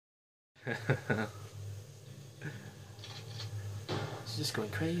It's just going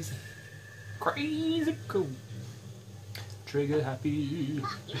crazy. Crazy cool. Trigger happy.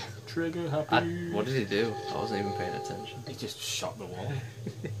 Trigger happy. What did he do? I wasn't even paying attention. He just shot the wall.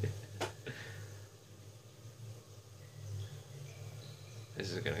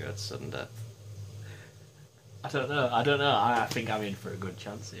 This is gonna go to sudden death. I don't know. I think I'm in for a good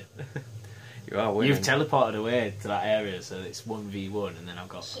chance here. You are winning. You've teleported away to that area, so it's 1v1, and then I've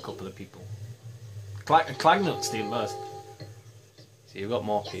got a couple of people. Clagnut's doing most. So you've got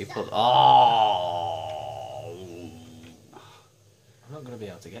more people. Oh! I'm not going to be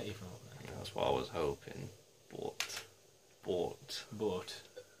able to get you from up there. That's what I was hoping. But.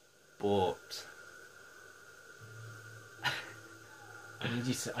 I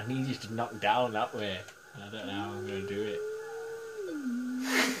need you to knock down that way. I don't know how I'm going to do it.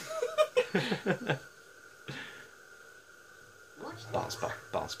 Bounce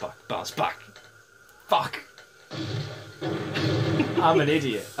back. Fuck! I'm an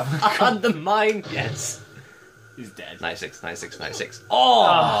idiot. I had the mine. Yes. He's dead. 96.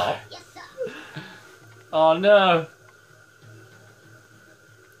 Oh! Oh no!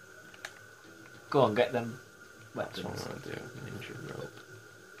 Go on, get them weapons. That's what I'm going to do. Ninja rope.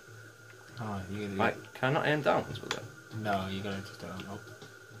 Oh, you're going to do Right, can I not aim downwards with it? No, you're going to just aim up.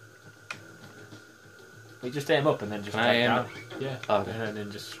 Wait, just aim up and then just Can I drag aim down. up? Yeah. Okay. And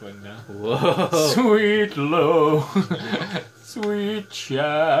then just swing down. Whoa! Sweet low, sweet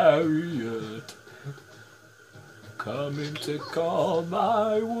chariot, coming to call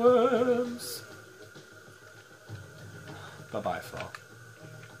my worms. Bye-bye, Flo.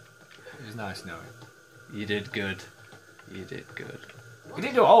 It was nice knowing. You did good. You did good. He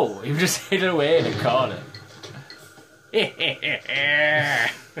didn't do all. He just hid away in a corner.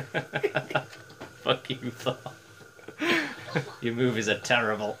 Fuck you, Thor. Your movies are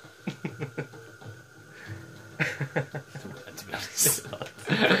terrible. To be honest.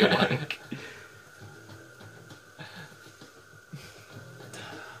 Pretty wank.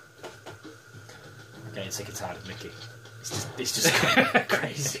 I'm getting sick and tired of Mickey. It's just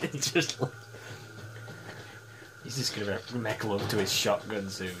crazy. It's just... He's just going to make love to his shotgun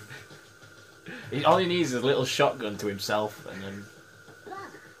soon. All he needs is a little shotgun to himself, and then...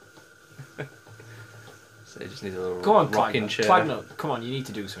 So you just need a little Come on, rocking Clagnut. chair. Clagnut, come on, you need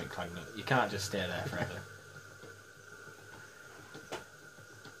to do something, Clagnut. You can't just stay there forever.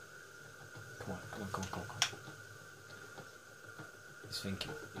 Come on. He's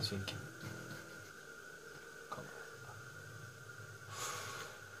thinking. Come on.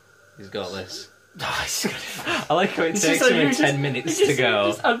 He's got this. Oh, he's gonna... I like how it takes him 10 minutes to go.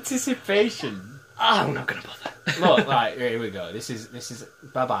 Just anticipation. I'm not going to bother. Look, right, here we go. This is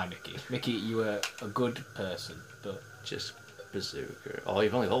bye-bye, Mickey. Mickey, you were a good person, but... Just bazooka. Oh,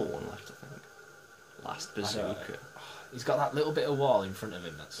 you've only got one left, I think. Last bazooka. He's got that little bit of wall in front of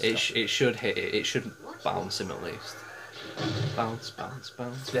him. It should hit it. It should bounce him at least. Bounce.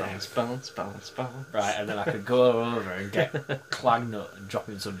 Right, and then I could go over and get Clagnut and drop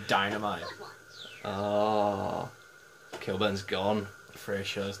him some dynamite. Oh. Kilburn's gone.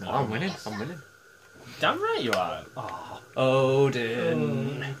 Frasier's now. Oh, I'm winning. Damn right you are. Oh.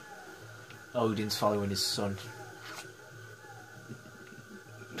 Odin. Odin's following his son.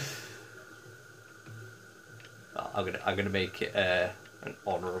 I'm gonna make it an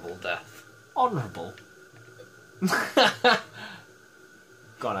honourable death. Honourable?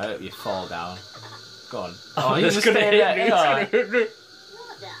 Go on, I hope you fall down. Go on. Oh, It's just gonna stay hit me. there. It's gonna hit me.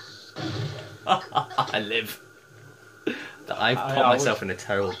 I live. I've put myself in a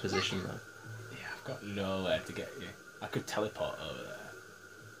terrible position though. Yeah, I've got nowhere to get you. I could teleport over there.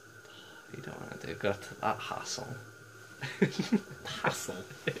 You don't want to do got that hassle. Hassle?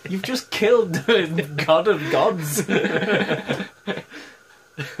 You've just killed the god of gods.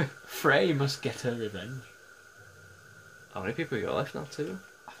 Frey must get her revenge. How many people you got left now? 2?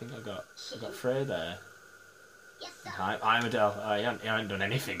 I think I got Frey there. Armageddon. He hasn't done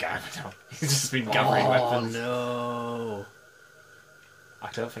anything, Armageddon. He's just been gathering weapons. Oh no!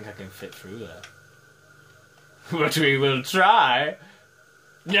 I don't think I can fit through there. But we will try.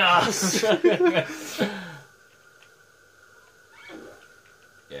 Yes.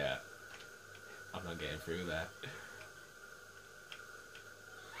 Yeah. I'm not getting through there.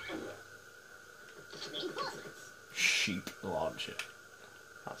 Sheep launcher.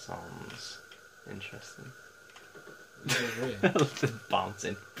 That sounds interesting. Yeah. Just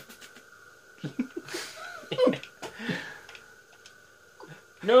bouncing.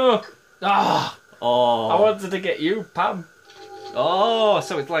 No! Ah! Oh. I wanted to get you, Pam. Oh,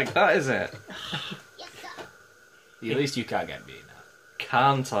 so it's like that, is it? At least you can't get me now.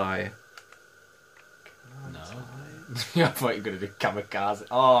 Can't I? I thought you were going to do kamikaze.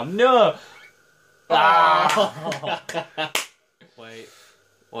 Oh, no! Ah! Wait,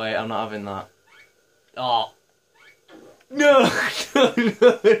 I'm not having that. Oh. No! No,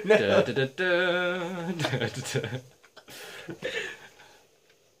 no, no.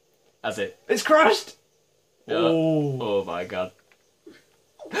 That's it. It's crashed! Oh. Oh my god.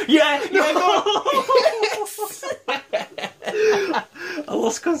 Yeah! Yeah, no! I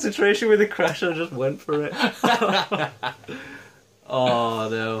lost concentration with the crash, I just went for it. Oh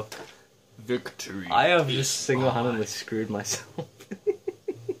no. Victory. I have just single-handedly screwed myself.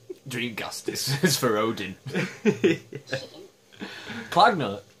 Dreamcast is for Odin. Yeah.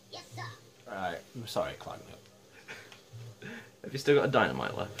 Clagnut. Yes, sir. Right, I'm sorry, Clagnut. Have you still got a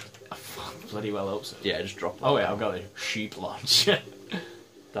dynamite left? I fuck, bloody well hope so. Yeah, just drop it. Oh yeah, I've got a sheep launch.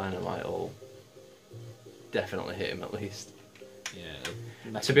 Dynamite will definitely hit him at least.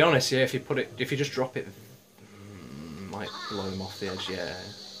 Yeah. To be honest, yeah, if you just drop it, might blow him off the edge. Yeah.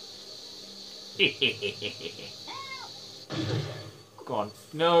 Go on.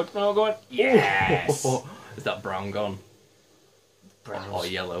 No, go on. Yes! Is that brown gone? Brown. Or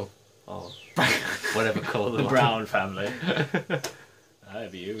yellow? Or whatever colour The they Brown want. family.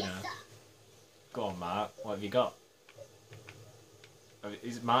 That'd be you now. Go on, Mark. What have you got?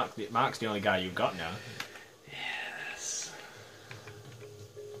 Is Mark's the only guy you've got now? Yes.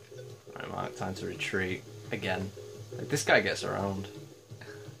 Right, Mark, time to retreat. Again. Like, this guy gets around.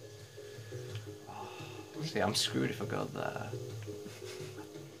 Oh, see, I'm screwed if I go there.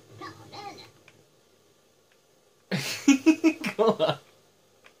 Go on.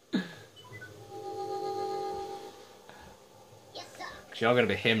 Yes, sir. Because you're going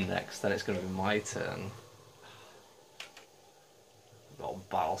to be him next, then it's going to be my turn. Little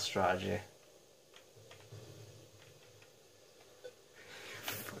battle strategy.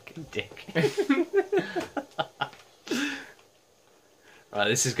 Fucking dick. Right,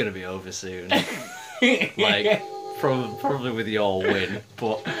 this is going to be over soon. Like, probably with your win,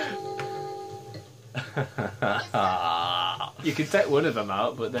 but... You can take one of them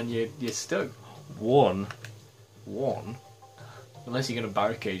out, but then you're stuck. One? Unless you're going to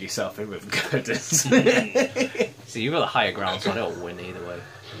barricade yourself in with girders. See, you've got the higher ground, so I don't win either way.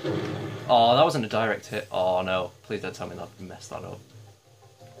 Oh, that wasn't a direct hit. Oh no, please don't tell me that messed that up.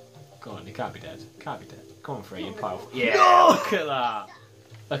 Go on, you can't be dead. Can't be dead. Come on, Frey, you're powerful. Yeah, no! Look at that.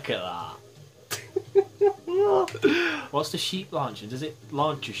 Look at that. What's the sheep launcher? Does it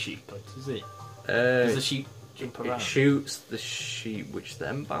launch a sheep? Or does it? Does the sheep jump around? It shoots the sheep, which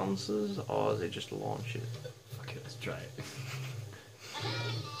then bounces, or does it just launch it? Fuck it, let's try it.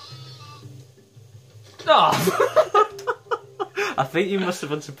 Oh! I think you must have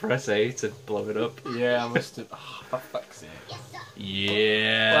had to press A to blow it up. Yeah, I must have. Oh, for fuck's sake. Yes, sir.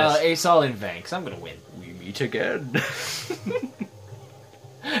 Yes. Well, it's all in vain, because I'm going to win. We meet again.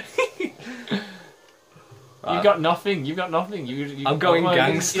 You've got nothing. You've got nothing. I'm going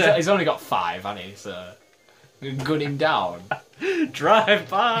gangster. He's only got 5, hasn't he? So gun him down. Drive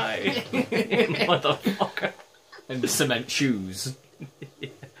by, motherfucker. And the cement shoes.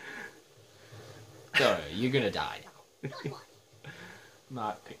 So you're gonna die now.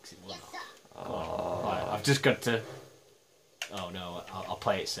 Mark picks it one Yes, off. sir. Go on. Right, I've just got to. Oh no, I'll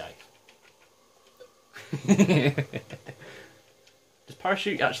play it safe. Does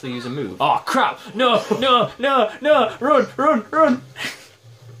parachute actually use a move? Oh crap! No! Run!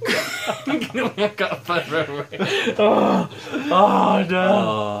 I've got a further away. Oh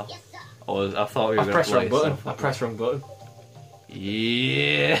no! Yes, sir. I thought we were I going to pressed play wrong button. stuff. I pressed wrong button.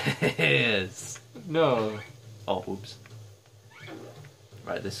 Yes. No. Oh, oops.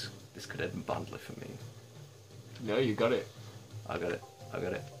 Right, this could end badly for me. No, you got it. I got it.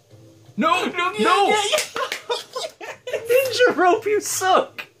 No! Ninja rope, you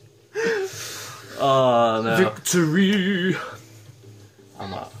suck! Oh no. Victory!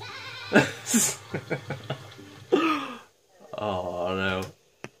 I'm out.